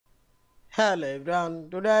Hello everyone,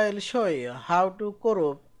 today I will show you how to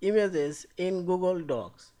crop images in Google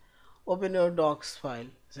Docs. Open your Docs file,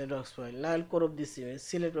 say Docs file. Now I will crop this image,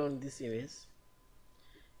 select on this image.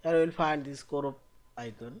 Here you will find this crop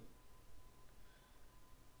icon.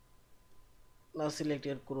 Now select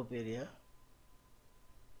your crop area.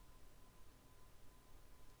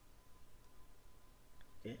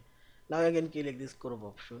 Okay. Now again click this crop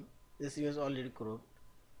option. This image already cropped.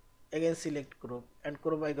 Again select crop and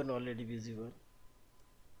crop icon already visible.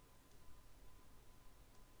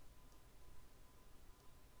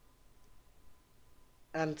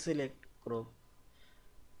 And select crop.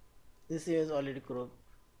 This image already cropped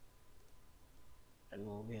and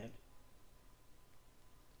move here.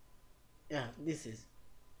 Yeah, this is.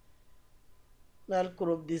 Now I'll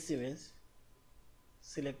crop this image.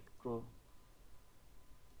 Select crop.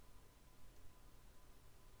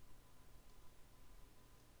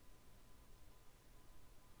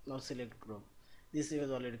 Now select crop. This image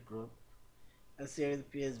already cropped. And share the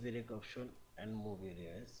PSB rec option and move your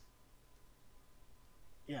image.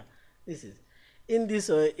 Yeah, this is. In this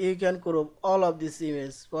way, you can crop all of these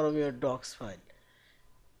images from your docs file.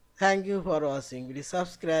 Thank you for watching. Please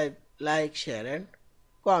subscribe, like, share, and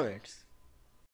comments.